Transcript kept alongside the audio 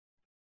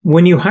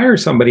when you hire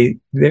somebody,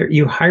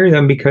 you hire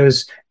them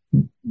because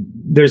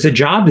there's a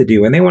job to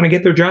do and they want to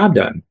get their job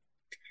done.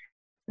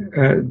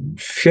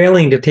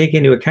 Failing to take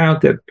into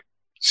account that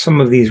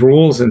some of these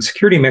rules and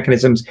security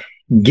mechanisms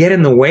get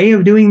in the way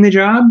of doing the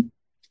job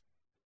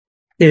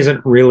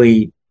isn't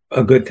really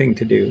a good thing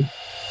to do.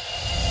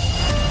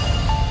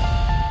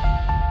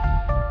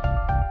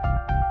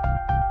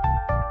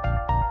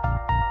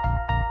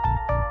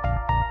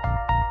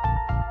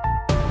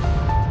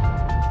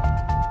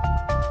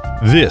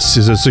 This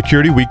is a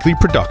Security Weekly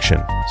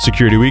production.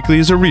 Security Weekly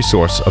is a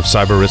resource of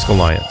Cyber Risk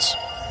Alliance.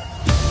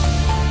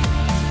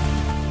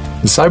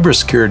 The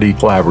Cybersecurity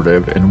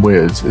Collaborative and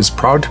Wiz is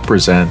proud to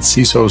present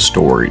CISO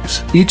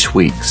Stories. Each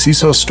week,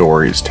 CISO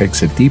Stories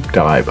takes a deep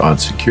dive on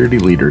security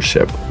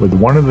leadership with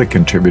one of the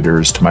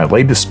contributors to my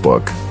latest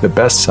book, the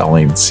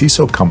best-selling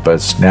CISO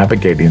Compass,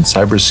 Navigating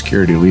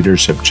Cybersecurity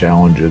Leadership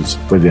Challenges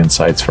with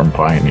Insights from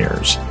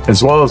Pioneers,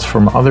 as well as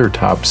from other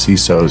top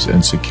CISOs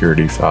and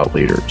security thought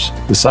leaders.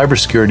 The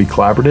Cybersecurity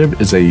Collaborative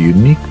is a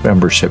unique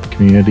membership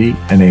community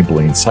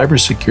enabling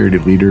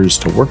cybersecurity leaders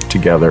to work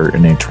together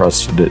in a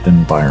trusted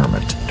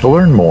environment. To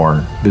learn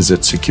more,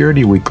 visit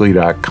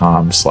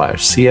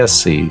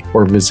securityweekly.com/CSC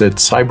or visit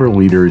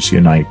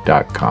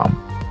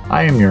cyberleadersunite.com.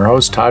 I am your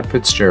host, Todd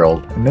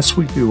Fitzgerald, and this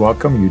week we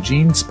welcome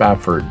Eugene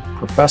Spafford,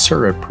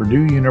 professor at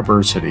Purdue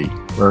University,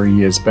 where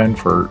he has been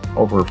for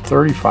over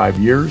 35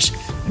 years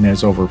and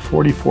has over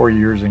 44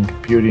 years in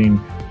computing,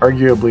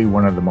 arguably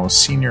one of the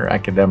most senior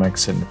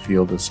academics in the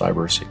field of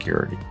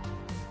cybersecurity.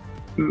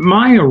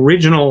 My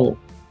original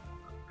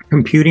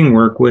computing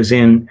work was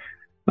in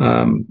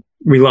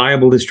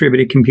reliable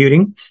distributed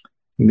computing,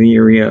 in the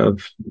area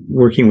of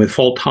working with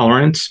fault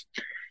tolerance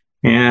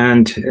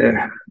and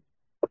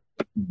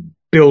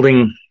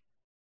building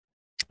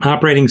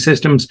operating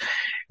systems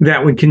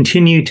that would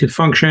continue to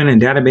function and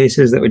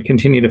databases that would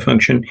continue to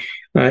function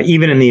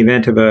even in the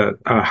event of a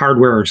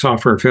hardware or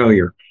software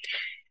failure.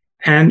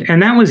 And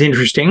that was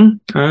interesting.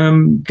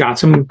 Got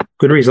some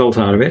good results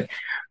out of it.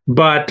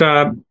 But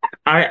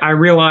I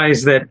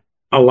realized that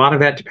a lot of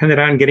that depended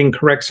on getting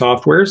correct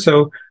software.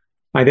 So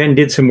I then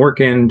did some work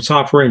in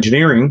software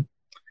engineering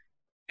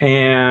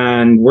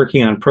and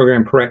working on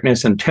program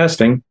correctness and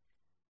testing.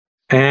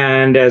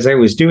 And as I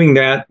was doing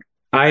that,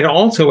 I'd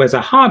also, as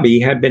a hobby,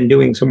 had been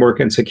doing some work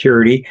in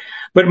security.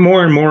 But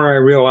more and more, I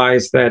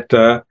realized that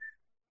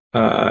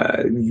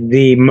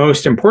the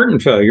most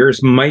important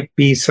failures might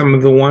be some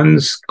of the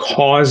ones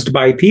caused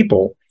by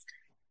people.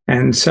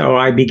 And so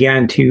I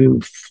began to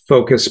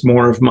focus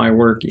more of my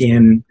work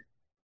in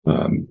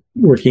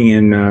working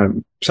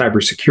in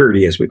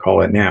cybersecurity, as we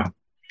call it now.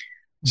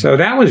 So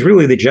that was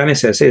really the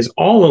genesis, is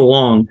all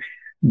along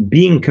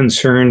being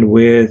concerned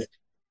with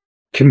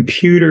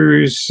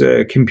computers,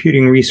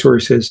 computing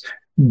resources,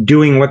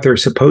 doing what they're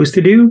supposed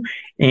to do,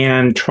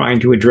 and trying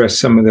to address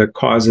some of the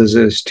causes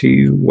as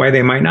to why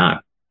they might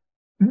not.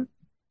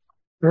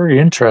 Very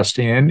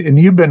interesting. And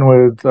you've been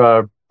with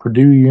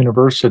Purdue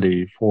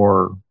University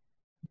for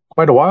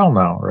quite a while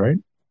now, right?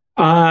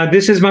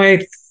 This is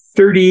my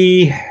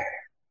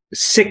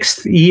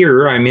 36th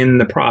year. I'm in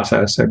the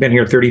process. I've been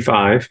here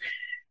 35.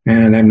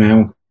 And I'm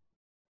now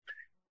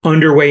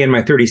underway in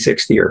my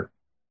 36th year.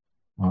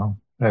 Wow,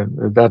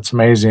 that's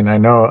amazing. I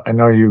know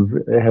you've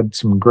had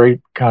some great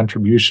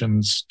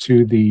contributions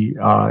to the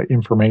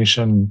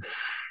information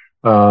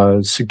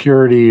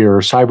security or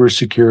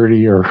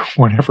cybersecurity or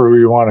whatever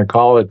we want to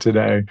call it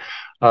today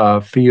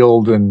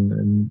field,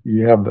 and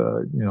you have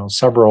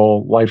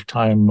several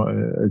lifetime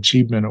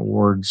achievement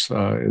awards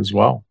as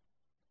well.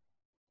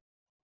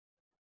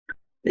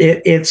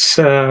 It's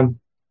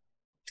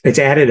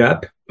added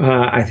up.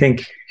 I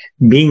think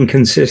being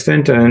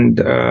consistent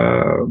and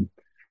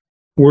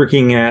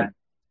working at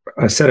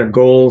a set of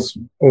goals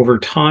over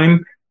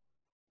time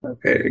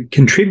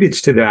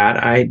contributes to that.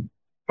 I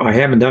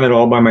haven't done it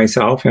all by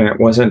myself, and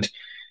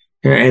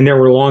and there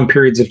were long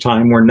periods of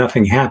time where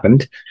nothing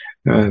happened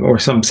or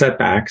some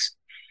setbacks.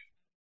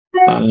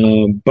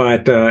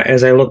 But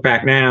as I look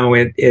back now,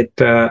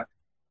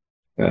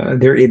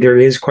 there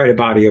is quite a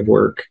body of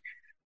work.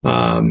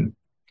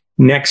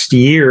 Next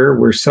year,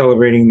 we're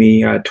celebrating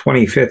the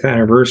 25th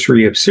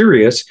anniversary of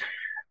Sirius,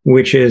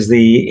 which is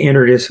the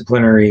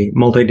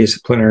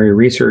multidisciplinary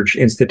research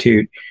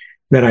institute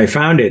that I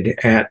founded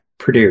at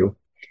Purdue.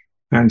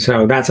 And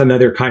so that's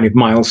another kind of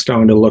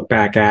milestone to look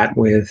back at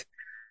with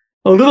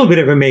a little bit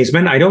of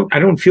amazement. I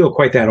don't feel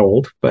quite that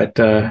old, but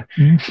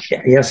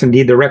yes,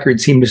 indeed, the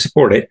records seem to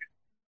support it.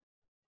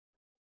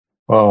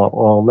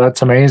 Well,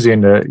 that's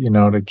amazing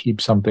to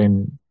keep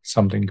something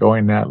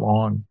going that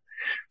long.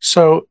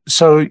 So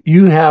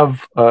you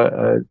have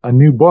a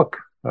new book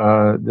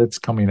that's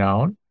coming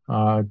out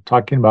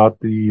talking about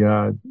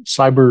the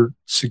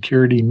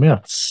cybersecurity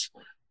myths.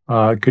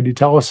 Could you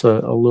tell us a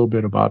little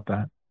bit about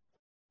that?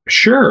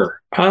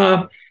 Sure.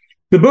 The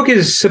book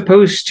is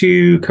supposed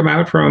to come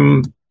out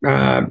from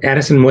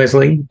Addison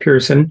Wesley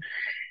Pearson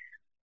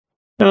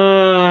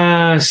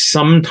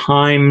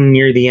sometime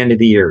near the end of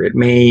the year. It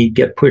may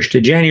get pushed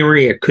to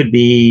January. It could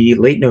be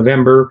late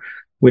November.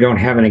 We don't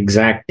have an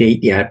exact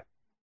date yet.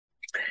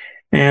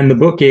 And the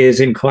book is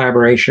in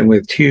collaboration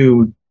with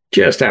two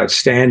just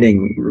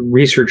outstanding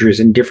researchers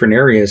in different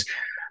areas.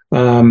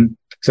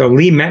 So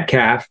Lee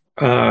Metcalf,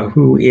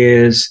 who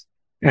is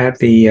at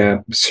the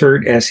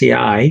CERT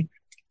SEI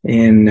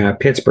in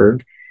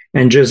Pittsburgh,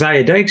 and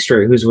Josiah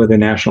Dykstra, who's with the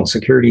National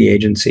Security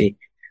Agency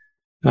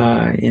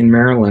in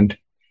Maryland.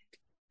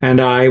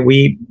 And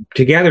we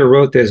together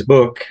wrote this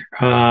book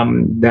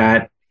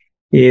that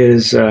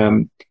is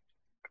on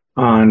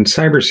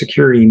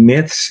cybersecurity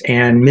myths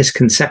and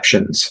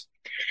misconceptions.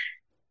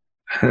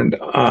 And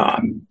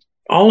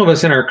all of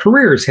us in our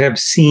careers have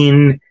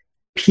seen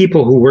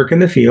people who work in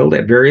the field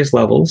at various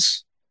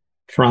levels,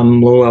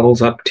 from low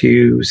levels up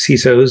to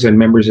CISOs and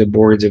members of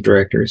boards of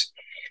directors,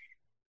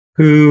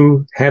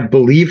 who have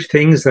believed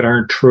things that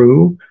aren't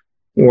true,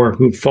 or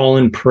who've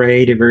fallen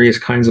prey to various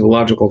kinds of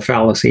logical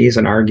fallacies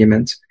and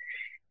arguments.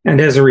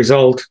 And as a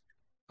result,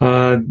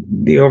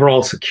 the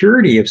overall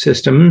security of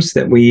systems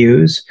that we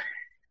use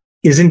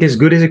isn't as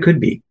good as it could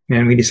be.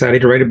 And we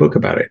decided to write a book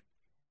about it.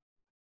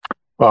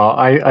 Well,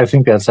 I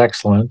think that's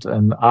excellent.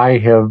 And I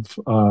have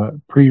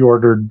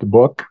pre-ordered the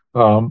book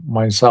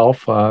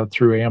myself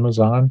through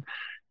Amazon,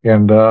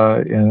 and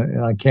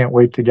I can't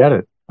wait to get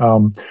it.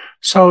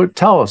 So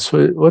tell us,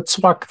 let's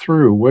walk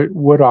through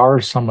what are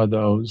some of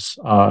those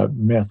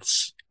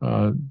myths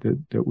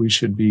that we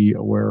should be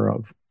aware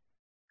of?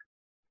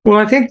 Well,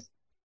 I think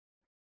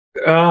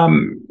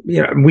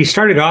we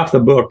started off the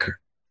book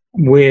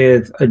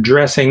with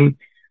addressing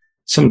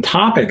some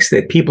topics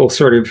that people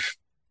sort of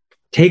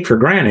take for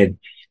granted,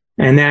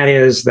 and that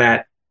is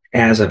that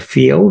as a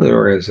field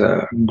or as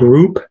a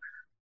group,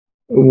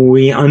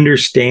 we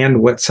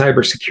understand what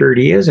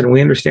cybersecurity is and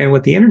we understand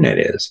what the internet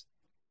is.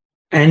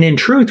 And in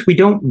truth, we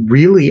don't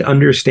really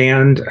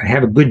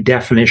have a good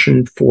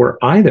definition for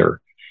either.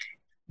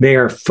 They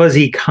are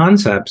fuzzy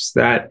concepts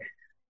that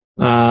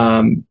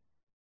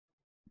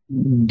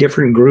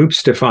different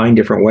groups define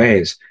different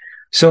ways.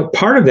 So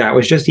part of that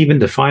was just even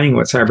defining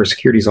what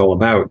cybersecurity is all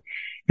about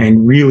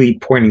and really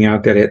pointing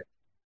out that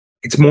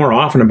it's more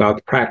often about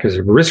the practice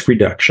of risk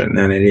reduction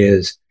than it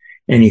is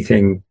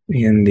anything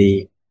in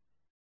the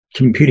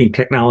computing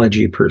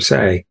technology per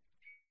se.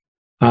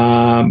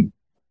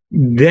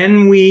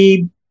 Then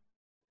we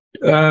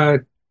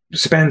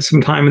spent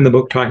some time in the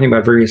book talking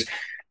about various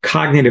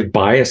cognitive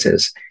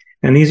biases.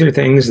 And these are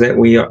things that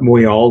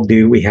we all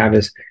do. We have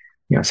as,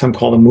 some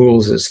call them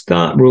rules of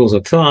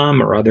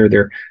thumb, or other,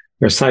 they're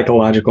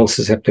psychological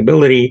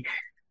susceptibility.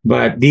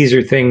 But these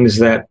are things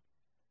that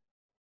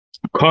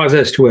cause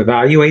us to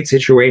evaluate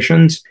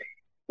situations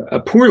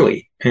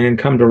poorly and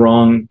come to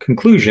wrong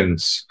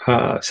conclusions,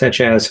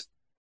 such as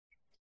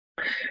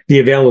the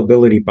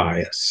availability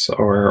bias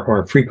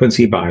or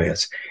frequency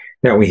bias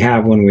that we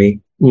have when we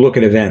look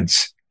at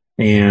events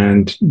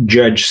and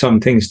judge some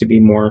things to be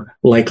more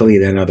likely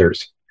than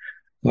others,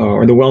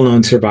 or the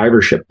well-known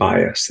survivorship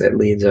bias that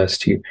leads us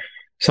to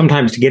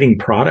sometimes to getting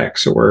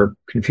products or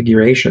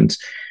configurations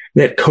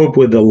that cope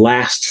with the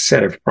last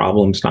set of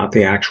problems, not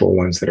the actual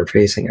ones that are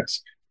facing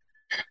us.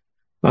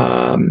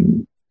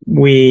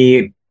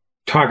 We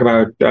talk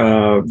about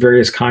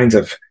various kinds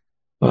of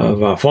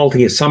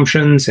faulty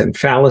assumptions and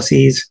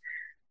fallacies.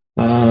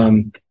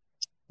 The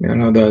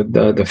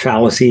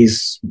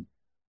fallacies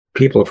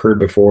people have heard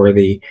before,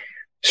 the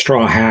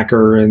straw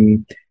hacker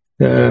and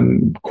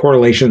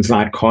correlation's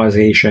not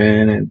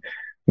causation and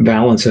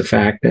balance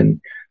effect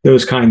and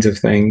those kinds of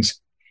things.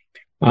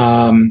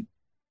 A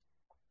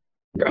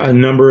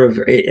number of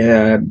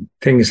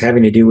things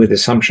having to do with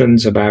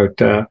assumptions about,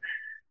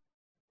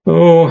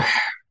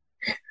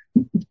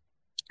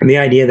 the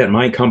idea that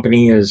my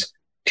company is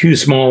too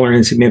small or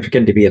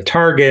insignificant to be a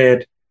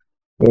target,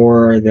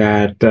 or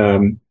that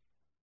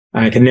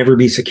I can never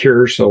be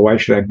secure, so why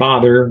should I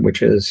bother?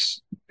 Which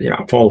is,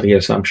 a faulty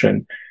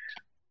assumption.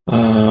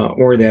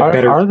 Or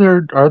that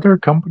are there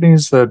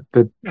companies that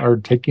are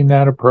taking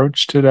that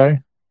approach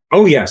today?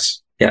 Oh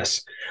yes,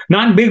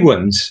 not big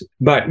ones,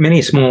 but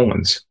many small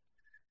ones.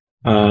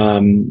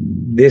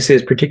 This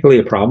is particularly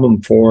a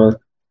problem for,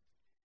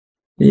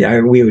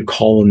 we would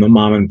call them the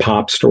mom and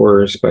pop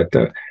stores, but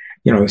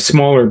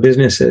smaller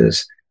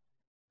businesses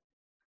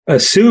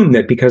assume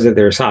that because of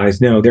their size,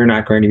 no, they're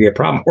not going to be a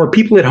problem. Or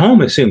people at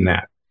home assume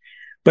that.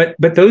 But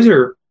those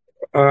are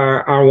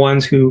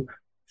ones who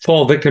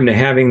fall victim to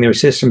having their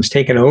systems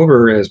taken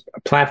over as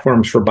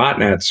platforms for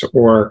botnets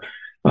or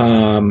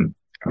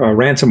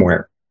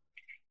ransomware,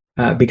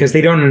 because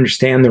they don't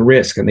understand the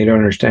risk and they don't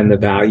understand the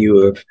value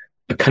of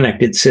a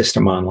connected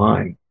system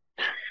online.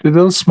 Do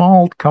those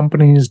small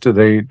companies, do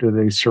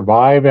they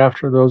survive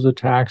after those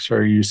attacks? Or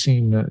are you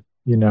seeing that,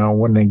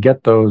 when they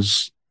get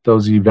those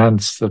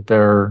events, that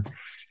they're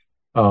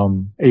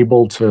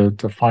able to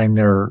find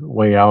their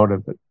way out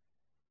of it?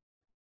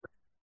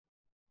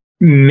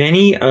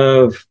 Many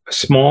of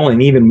small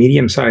and even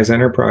medium-sized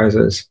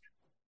enterprises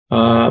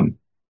do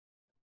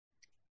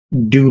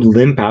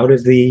limp out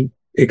of the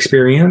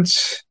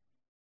experience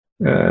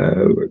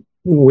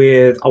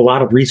with a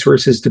lot of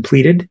resources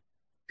depleted.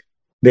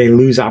 They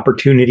lose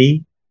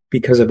opportunity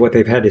because of what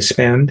they've had to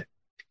spend.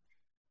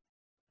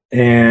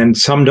 and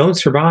some don't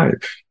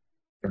survive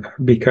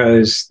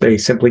because they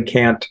simply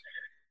can't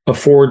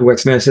afford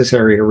what's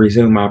necessary to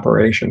resume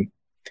operation.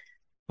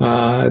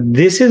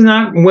 This is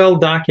not well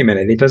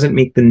documented. It doesn't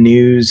make the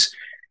news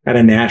at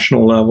a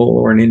national level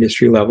or an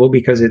industry level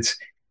because it's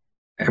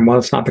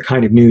not the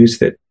kind of news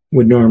that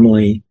would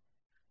normally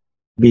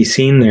be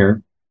seen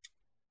there.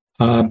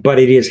 But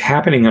it is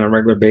happening on a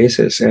regular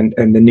basis. And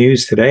the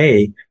news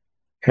today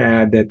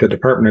had that the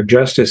Department of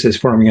Justice is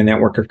forming a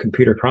network of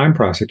computer crime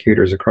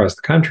prosecutors across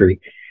the country,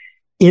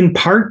 in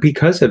part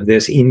because of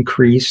this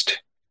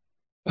increased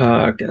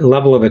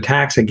level of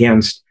attacks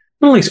against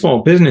not only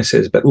small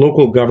businesses, but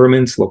local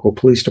governments, local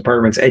police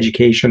departments,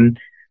 education,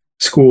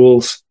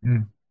 schools.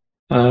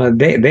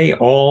 They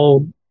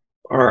all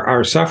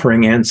are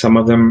suffering, and some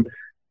of them,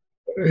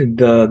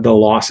 the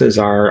losses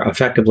are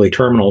effectively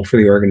terminal for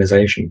the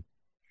organization.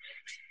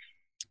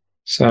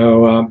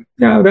 So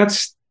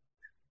that's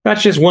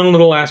just one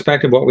little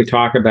aspect of what we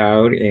talk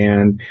about,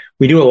 and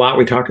we do a lot.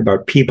 We talk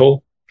about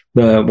people,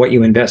 what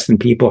you invest in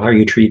people, how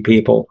you treat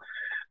people,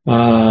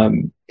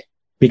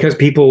 because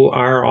people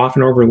are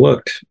often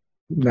overlooked.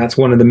 That's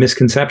one of the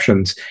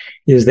misconceptions,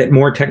 is that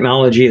more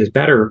technology is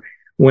better,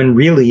 when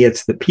really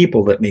it's the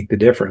people that make the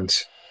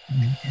difference.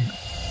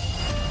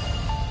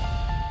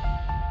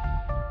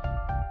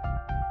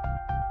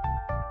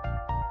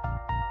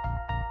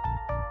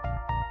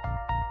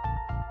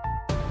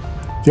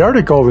 The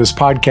article this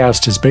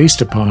podcast is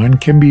based upon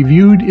can be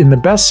viewed in the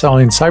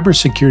best-selling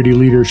cybersecurity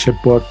leadership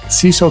book,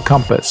 CISO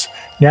Compass,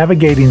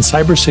 Navigating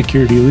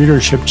Cybersecurity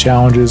Leadership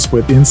Challenges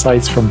with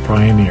Insights from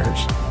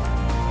Pioneers.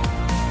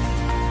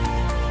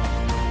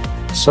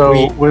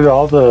 So with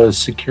all the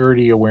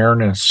security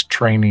awareness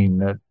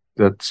training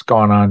that's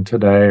gone on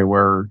today,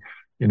 where,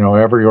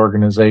 every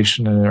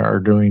organization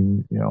are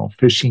doing,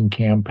 phishing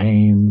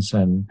campaigns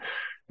and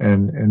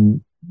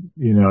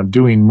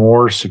doing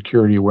more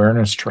security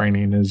awareness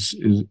training, is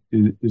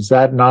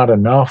that not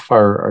enough,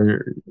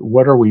 or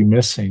what are we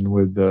missing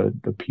with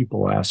the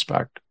people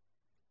aspect?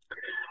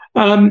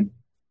 Well,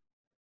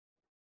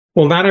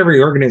 not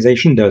every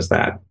organization does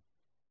that,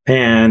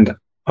 and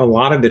a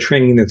lot of the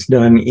training that's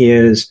done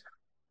is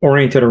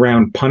oriented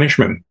around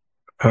punishment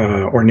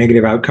or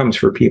negative outcomes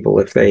for people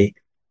if they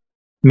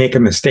make a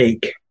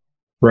mistake,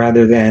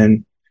 rather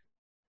than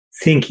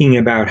thinking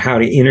about how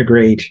to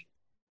integrate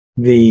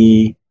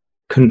the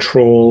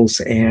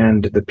controls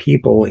and the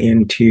people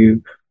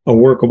into a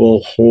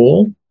workable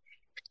whole.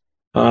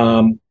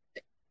 Too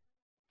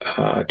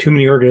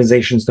many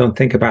organizations don't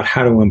think about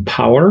how to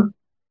empower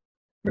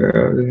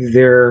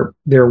their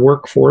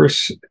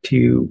workforce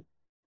to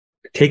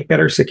take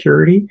better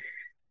security.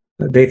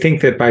 They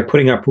think that by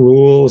putting up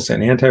rules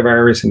and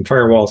antivirus and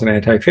firewalls and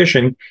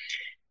anti-phishing,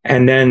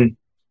 and then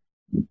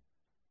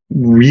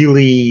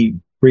really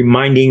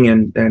reminding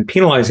and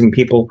penalizing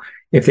people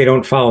if they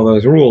don't follow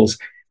those rules,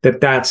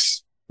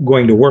 that's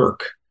going to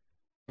work.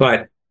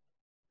 But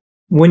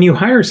when you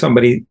hire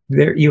somebody,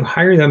 you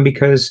hire them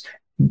because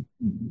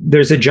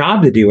there's a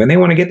job to do and they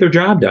want to get their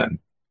job done.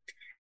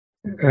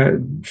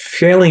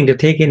 Failing to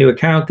take into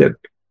account that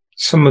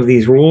some of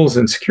these rules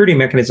and security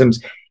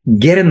mechanisms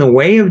get in the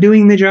way of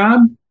doing the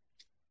job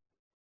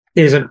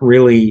isn't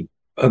really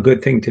a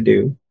good thing to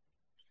do.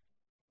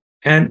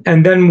 And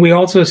then we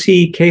also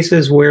see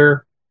cases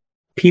where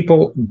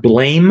people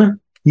blame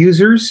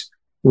users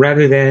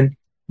rather than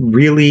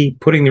really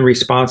putting the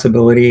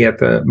responsibility at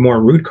the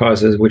more root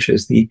causes, which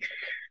is the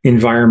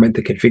environment,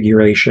 the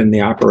configuration,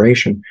 the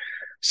operation.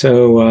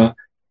 So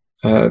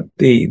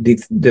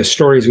the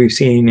stories we've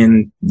seen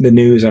in the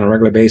news on a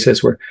regular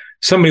basis where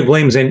somebody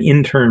blames an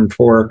intern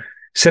for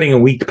setting a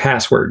weak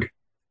password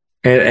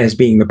as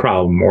being the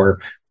problem, or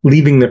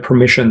leaving the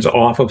permissions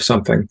off of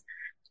something.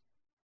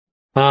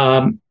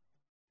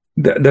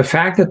 The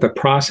fact that the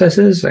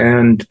processes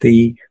and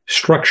the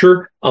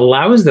structure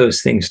allows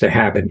those things to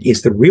happen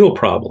is the real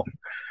problem,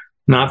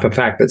 not the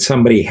fact that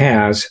somebody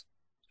has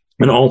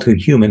an all too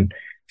human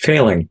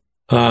failing,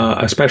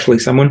 especially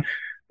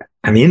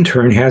an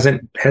intern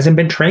hasn't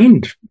been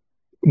trained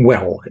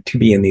well to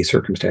be in these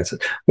circumstances.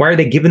 Why are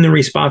they given the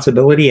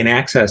responsibility and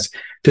access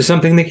to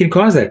something that can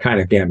cause that kind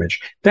of damage?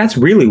 That's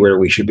really where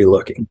we should be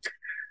looking.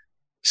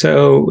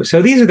 So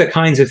these are the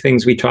kinds of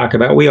things we talk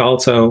about.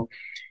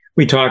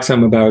 We talk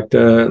some about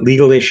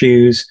legal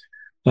issues,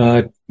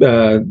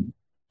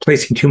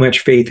 placing too much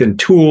faith in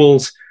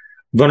tools,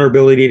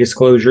 vulnerability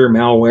disclosure,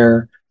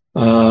 malware.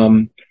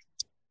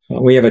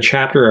 We have a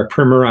chapter, a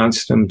primer on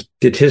some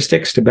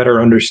statistics to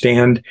better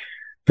understand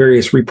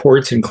various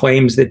reports and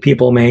claims that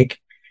people make.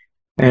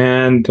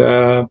 And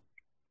the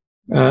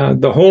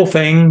whole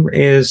thing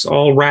is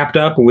all wrapped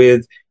up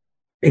with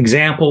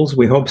examples.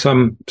 We hope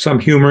some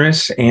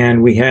humorous,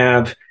 and we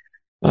have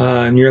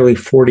nearly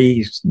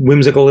 40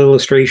 whimsical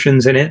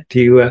illustrations in it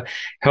to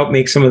help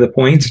make some of the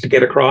points to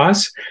get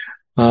across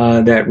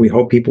that we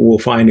hope people will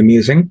find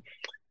amusing.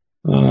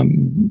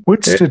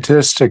 What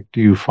statistic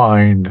do you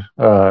find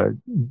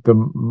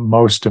the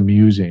most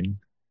amusing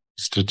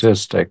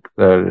statistic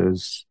that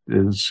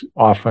is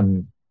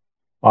often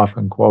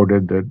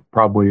quoted that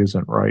probably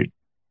isn't right?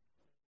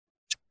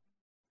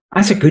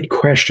 That's a good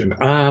question.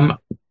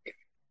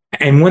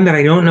 And one that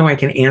I don't know I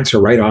can answer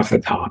right off the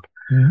top.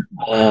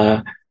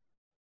 Mm-hmm.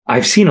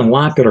 I've seen a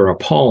lot that are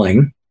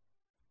appalling.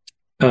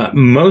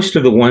 Most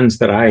of the ones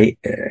that I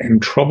am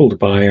troubled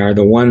by are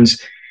the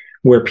ones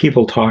where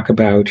people talk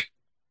about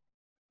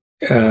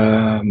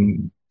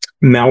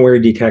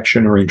malware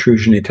detection or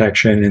intrusion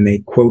detection, and they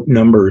quote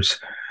numbers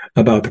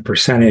about the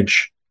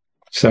percentage.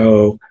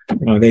 So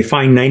they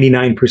find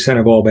 99%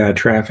 of all bad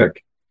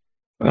traffic,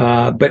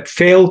 but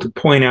fail to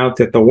point out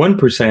that the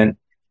 1%,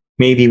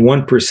 maybe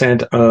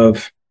 1%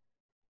 of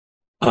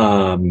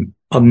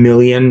a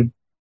million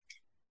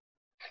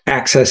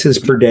accesses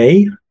per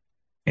day,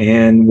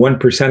 and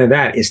 1% of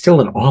that is still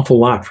an awful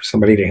lot for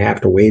somebody to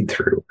have to wade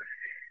through.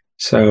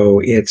 So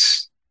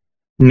it's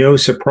no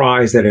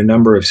surprise that a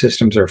number of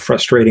systems are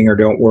frustrating or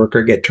don't work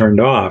or get turned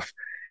off,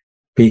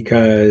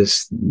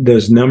 because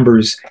those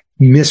numbers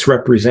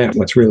misrepresent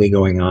what's really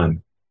going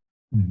on.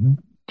 Mm-hmm.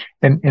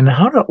 And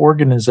how do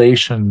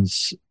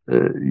organizations,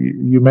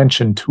 you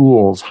mentioned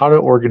tools, how do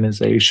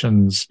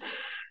organizations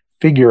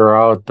figure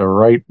out the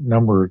right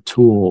number of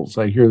tools?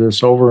 I hear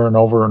this over and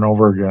over and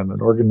over again,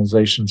 that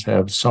organizations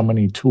have so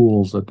many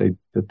tools that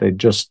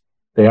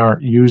they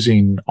aren't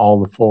using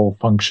all the full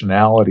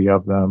functionality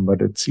of them,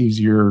 but it's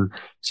easier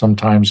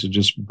sometimes to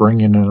just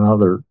bring in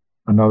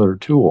another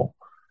tool.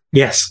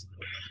 Yes.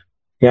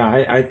 Yeah,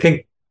 I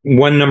think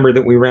one number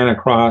that we ran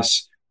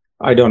across,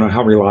 I don't know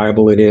how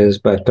reliable it is,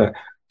 but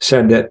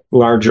said that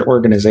larger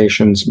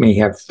organizations may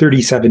have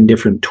 37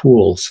 different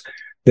tools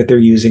that they're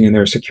using in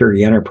their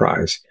security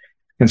enterprise.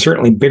 And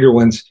certainly bigger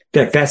ones,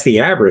 if that's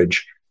the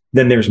average,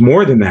 then there's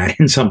more than that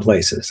in some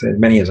places, as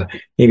many as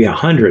maybe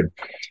 100.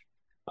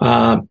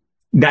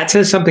 That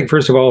says something,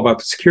 first of all, about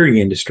the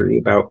security industry,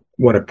 about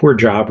what a poor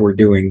job we're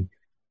doing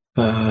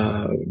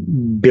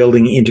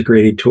building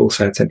integrated tool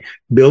sets and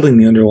building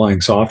the underlying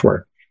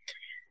software.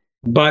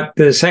 But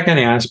the second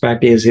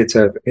aspect is it's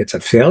a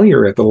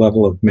failure at the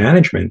level of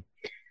management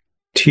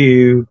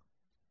to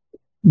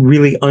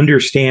really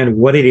understand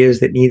what it is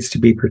that needs to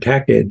be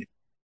protected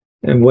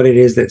and what it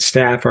is that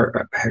staff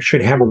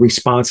should have a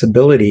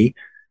responsibility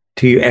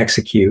to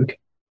execute,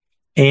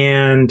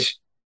 and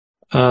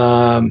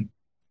how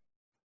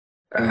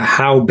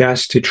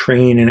best to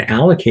train and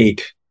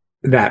allocate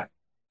that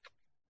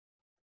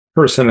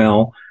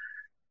personnel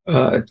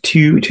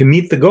to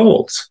meet the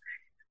goals.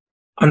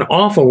 An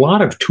awful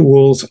lot of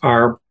tools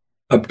are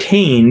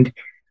obtained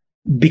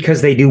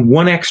because they do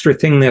one extra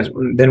thing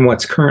than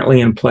what's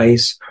currently in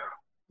place,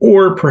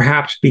 or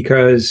perhaps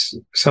because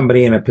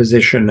somebody in a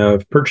position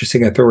of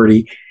purchasing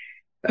authority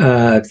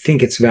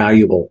think it's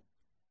valuable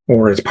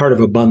or it's part of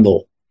a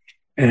bundle.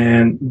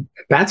 And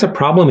that's a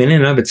problem in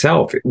and of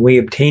itself. We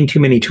obtain too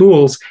many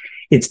tools.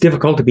 It's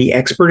difficult to be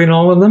expert in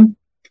all of them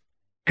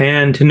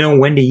and to know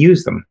when to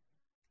use them.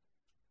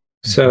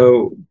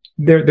 So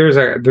there's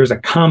a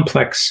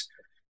complex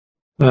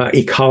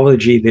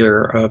ecology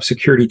there of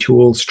security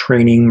tools,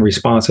 training,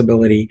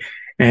 responsibility,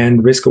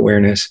 and risk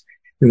awareness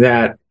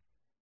that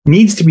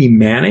needs to be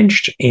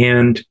managed.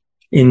 And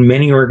in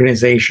many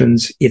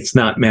organizations, it's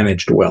not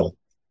managed well.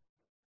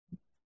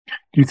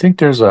 Do you think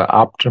there's an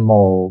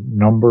optimal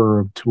number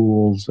of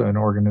tools an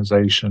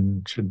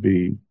organization should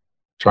be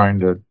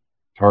trying to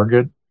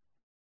target?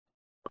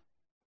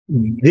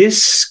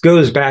 This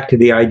goes back to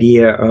the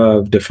idea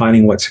of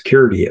defining what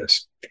security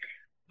is,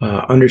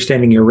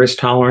 understanding your risk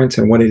tolerance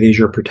and what it is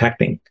you're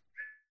protecting.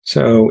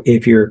 So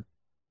if you're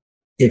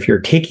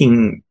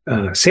taking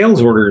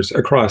sales orders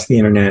across the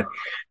internet,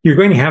 you're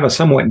going to have a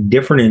somewhat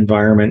different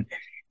environment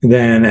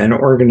than an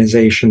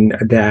organization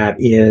that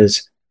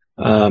is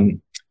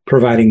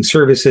providing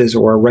services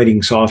or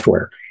writing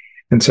software.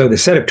 And so the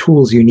set of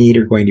tools you need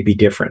are going to be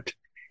different.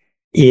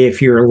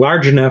 If you're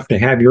large enough to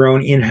have your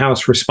own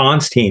in-house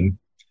response team,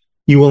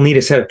 you will need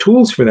a set of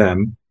tools for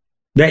them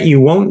that you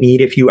won't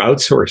need if you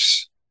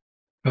outsource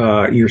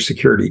your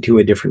security to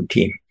a different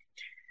team.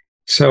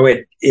 So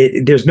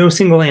there's no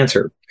single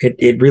answer.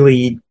 It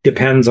really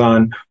depends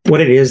on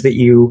what it is that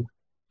you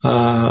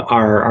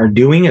are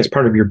doing as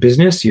part of your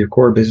business, your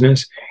core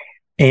business,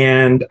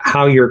 and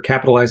how you're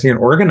capitalizing and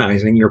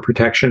organizing your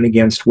protection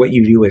against what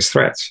you view as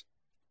threats.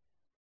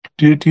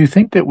 Do you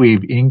think that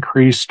we've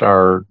increased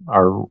our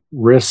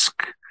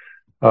risk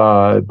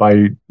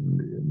by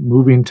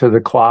moving to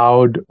the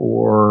cloud,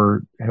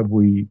 or have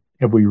we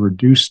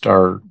reduced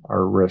our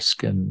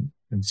risk in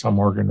some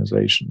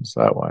organizations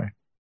that way?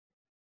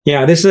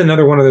 Yeah, this is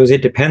another one of those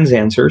it depends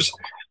answers,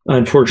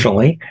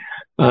 unfortunately.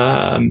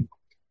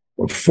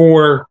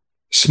 For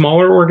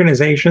smaller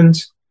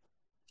organizations,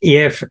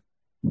 if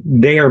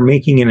they are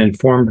making an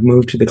informed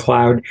move to the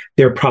cloud,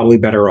 they're probably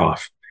better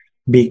off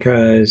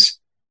because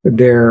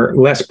they're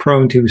less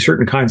prone to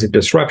certain kinds of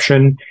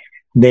disruption.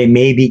 They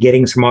may be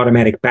getting some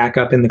automatic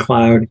backup in the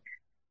cloud.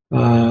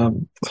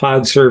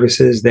 Cloud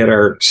services that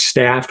are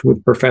staffed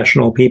with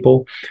professional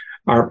people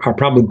are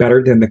probably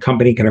better than the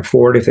company can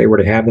afford if they were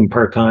to have them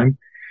part-time.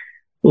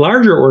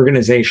 Larger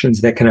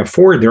organizations that can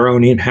afford their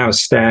own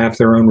in-house staff,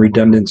 their own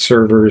redundant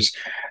servers,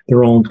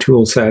 their own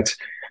tool sets,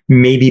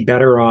 may be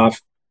better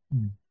off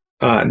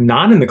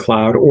not in the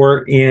cloud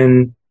or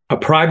in a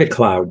private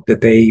cloud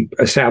that they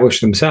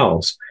establish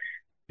themselves,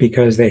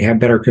 because they have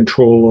better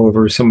control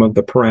over some of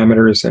the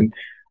parameters and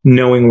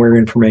knowing where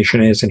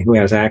information is and who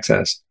has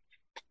access.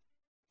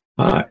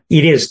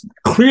 It is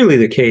clearly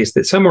the case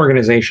that some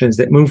organizations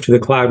that move to the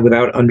cloud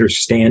without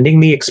understanding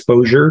the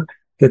exposure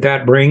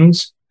that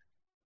brings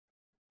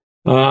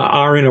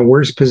are in a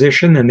worse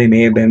position than they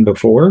may have been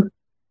before.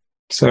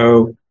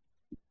 So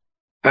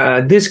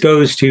this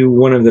goes to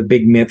one of the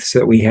big myths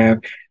that we have.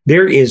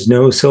 There is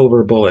no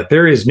silver bullet.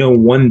 There is no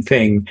one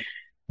thing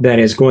that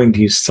is going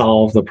to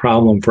solve the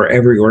problem for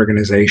every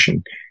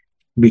organization,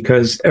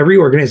 because every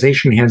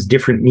organization has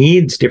different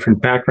needs,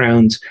 different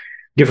backgrounds,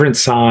 different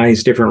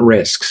size, different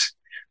risks.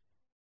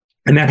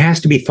 And that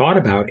has to be thought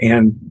about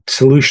and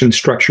solutions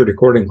structured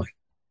accordingly.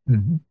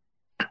 Mm-hmm.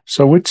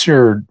 So what's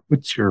your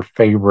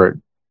favorite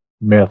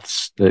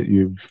myths that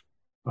you've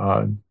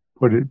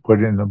put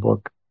in the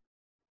book?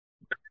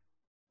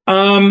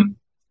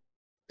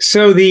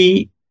 So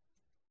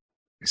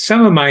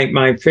some of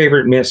my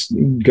favorite myths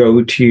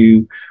go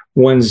to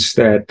ones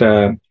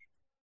that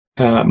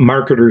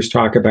marketers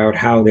talk about,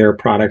 how their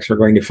products are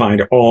going to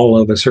find all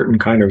of a certain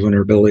kind of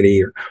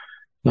vulnerability, or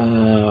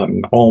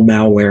all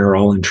malware,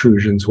 all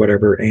intrusions,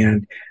 whatever.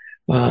 And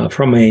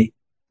from a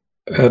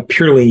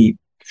purely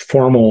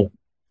formal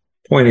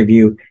point of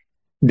view,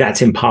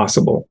 that's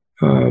impossible.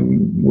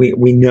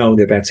 We know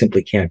that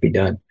simply can't be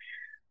done.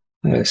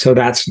 So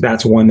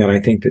that's one that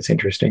I think that's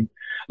interesting.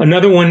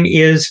 Another one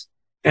is,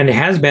 and it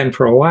has been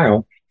for a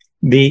while,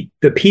 the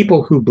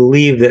people who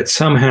believe that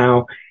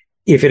somehow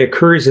if it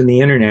occurs in the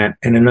internet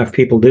and enough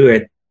people do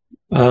it,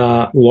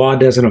 law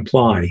doesn't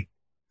apply.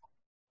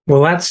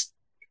 Well, that's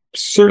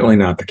certainly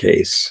not the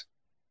case.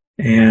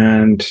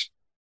 And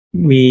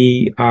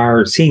we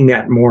are seeing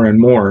that more and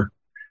more.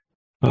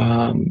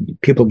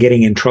 People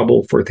getting in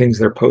trouble for things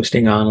they're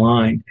posting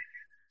online.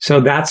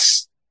 So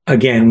that's,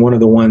 again, one of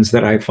the ones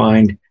that I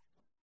find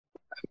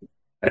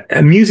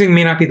amusing,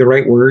 may not be the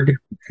right word.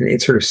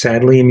 It's sort of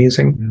sadly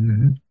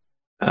amusing,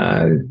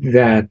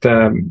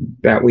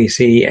 that we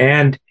see.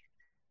 And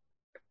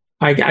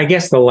I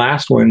guess the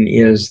last one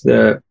is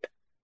the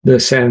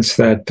sense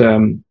that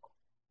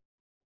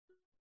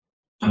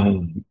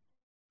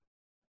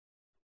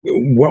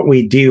what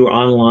we do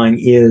online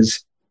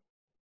is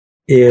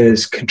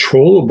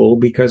controllable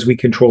because we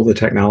control the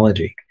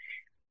technology.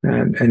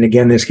 And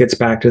again, this gets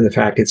back to the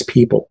fact it's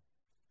people.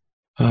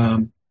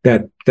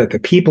 That the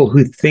people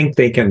who think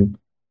they can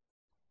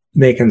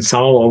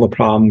solve all the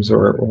problems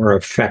or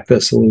affect the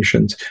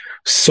solutions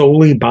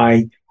solely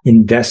by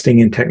investing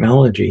in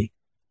technology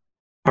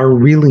are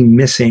really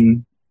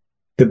missing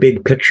the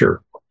big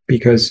picture,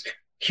 because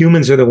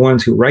humans are the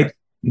ones who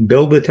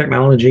build the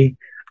technology,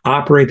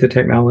 operate the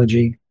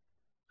technology,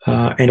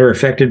 and are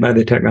affected by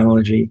the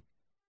technology.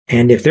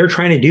 And if they're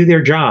trying to do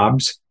their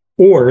jobs,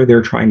 or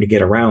they're trying to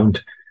get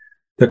around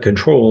the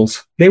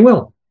controls, they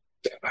will.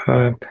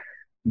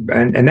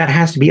 And that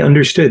has to be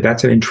understood.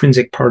 That's an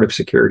intrinsic part of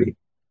security.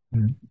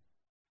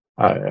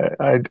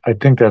 I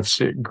think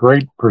that's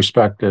great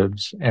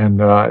perspectives. And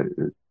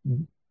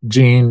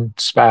Gene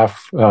Spaff,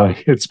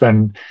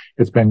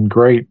 it's been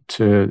great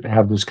to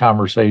have this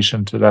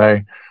conversation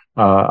today.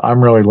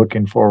 I'm really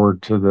looking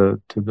forward to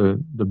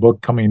the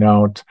book coming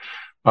out.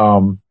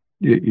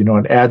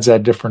 It adds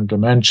that different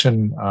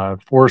dimension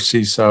for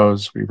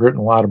CISOs. We've written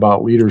a lot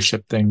about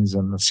leadership things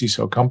in the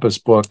CISO Compass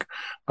book,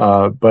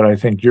 but I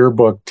think your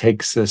book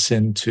takes this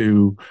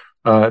into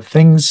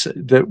things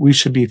that we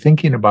should be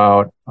thinking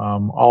about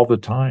all the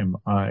time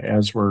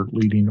as we're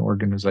leading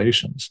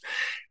organizations.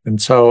 And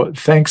so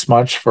thanks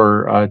much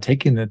for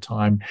taking the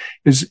time.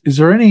 Is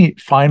there any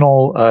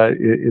final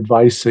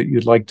advice that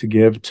you'd like to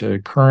give to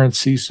current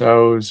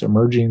CISOs,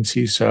 emerging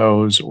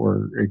CISOs,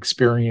 or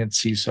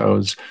experienced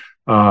CISOs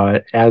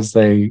as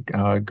they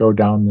go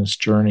down this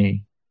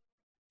journey?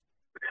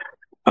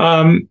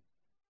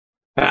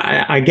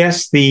 I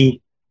guess the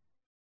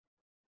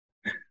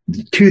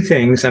two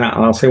things, and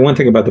I'll say one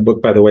thing about the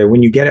book, by the way.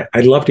 When you get it,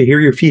 I'd love to hear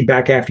your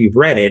feedback after you've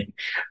read it,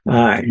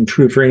 and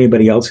true for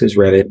anybody else who's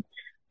read it,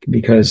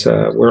 because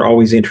we're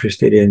always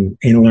interested in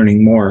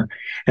learning more.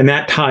 And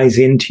that ties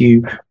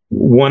into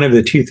one of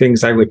the two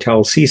things I would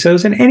tell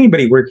CISOs and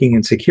anybody working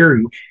in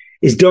security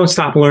is don't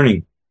stop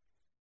learning,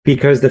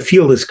 because the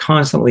field is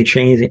constantly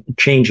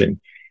changing.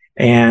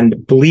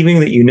 And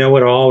believing that you know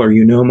it all, or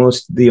you know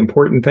most of the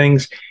important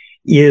things,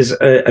 is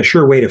a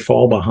sure way to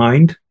fall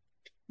behind.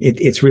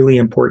 It's really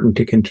important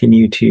to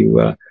continue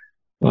to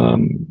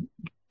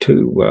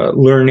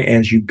learn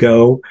as you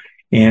go,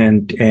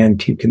 and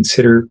to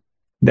consider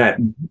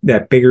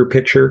that bigger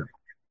picture.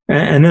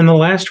 And then the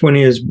last one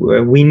is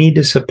we need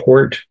to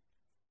support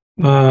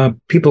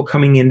people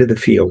coming into the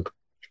field.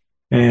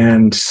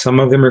 And some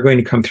of them are going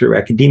to come through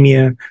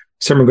academia.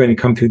 Some are going to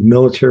come through the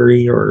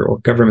military or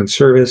government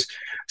service.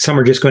 Some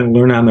are just going to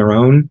learn on their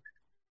own.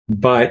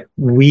 But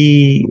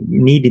we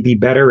need to be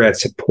better at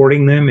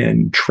supporting them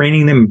and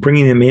training them and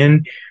bringing them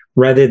in,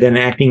 rather than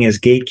acting as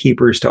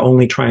gatekeepers to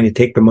only trying to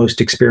take the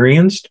most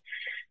experienced.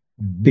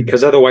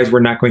 because otherwise we're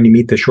not going to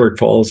meet the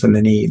shortfalls and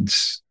the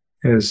needs.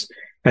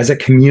 As a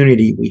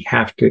community, we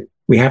have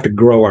to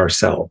grow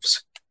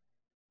ourselves.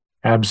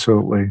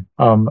 Absolutely.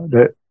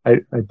 I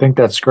think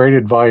that's great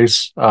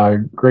advice.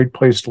 Great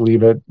place to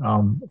leave it.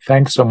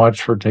 Thanks so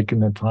much for taking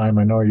the time.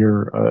 I know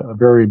you're a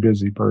very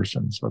busy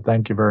person, so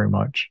thank you very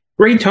much.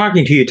 Great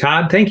talking to you,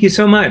 Todd. Thank you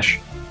so much.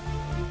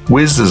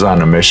 Wiz is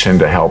on a mission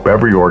to help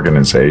every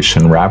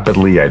organization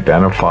rapidly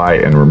identify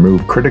and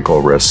remove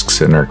critical risks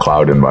in their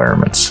cloud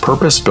environments.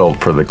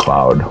 Purpose-built for the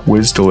cloud,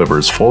 Wiz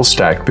delivers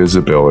full-stack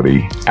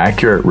visibility,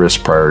 accurate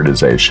risk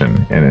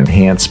prioritization, and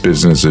enhanced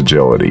business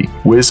agility.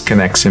 Wiz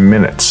connects in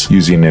minutes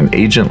using an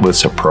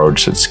agentless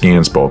approach that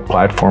scans both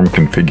platform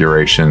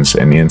configurations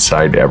and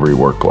inside every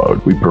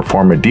workload. We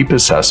perform a deep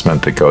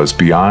assessment that goes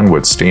beyond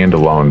what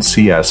standalone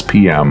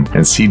CSPM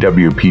and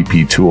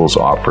CWPP tools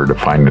offer to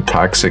find the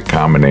toxic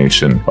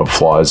combination of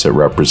flaws that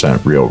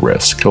represent real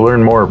risk. To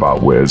learn more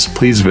about Wiz,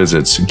 please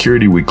visit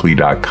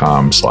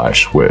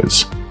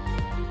securityweekly.com/Wiz.